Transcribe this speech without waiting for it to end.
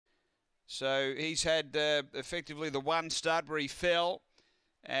So he's had effectively the one start where he fell.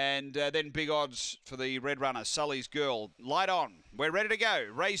 And then big odds for the red runner, Sully's Girl. Light on. We're ready to go.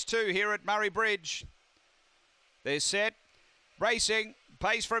 Race 2 here at Murray-Bridge. They're set. Racing.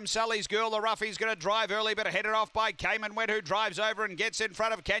 Pace from Sully's Girl. The roughie's going to drive early, but headed off by Cayman Went, who drives over and gets in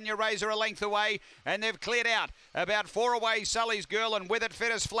front of Can You Razor a length away. And they've cleared out about 4 away, Sully's Girl, and with it,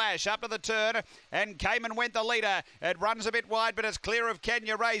 Fittest Flash up to the turn. And Cayman Went the leader. It runs a bit wide, but it's clear of Can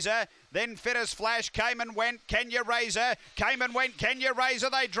You Razor. Then Fittest Flash, Cayman Went, Can You Razor. Cayman Went, Can You Razor.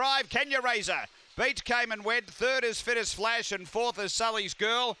 They drive. Can You Razor beats Cayman Went. Third is Fittest Flash, and fourth is Sully's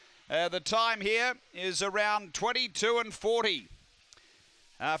Girl. The time here is around 22:40.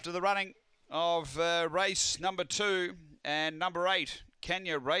 After the running of race number 2 and number 8, Can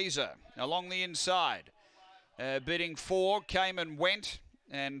You Razor along the inside. Bidding 4, Cayman Went,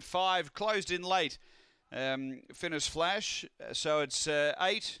 and 5 closed in late, Fittest Flash. So it's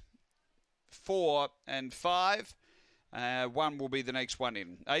 8, 4 and 5. 1 will be the next one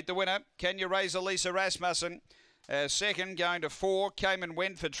in. 8 the winner, Can You Razor, Lisa Rasmussen. Second going to 4, Cayman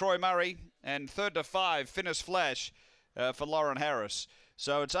Went for Troy Murray. And third to 5, Fittest Flash for Lauren Harris.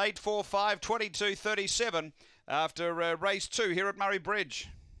 So it's 8, 4, 5, 22, 37 after race 2 here at Murray-Bridge.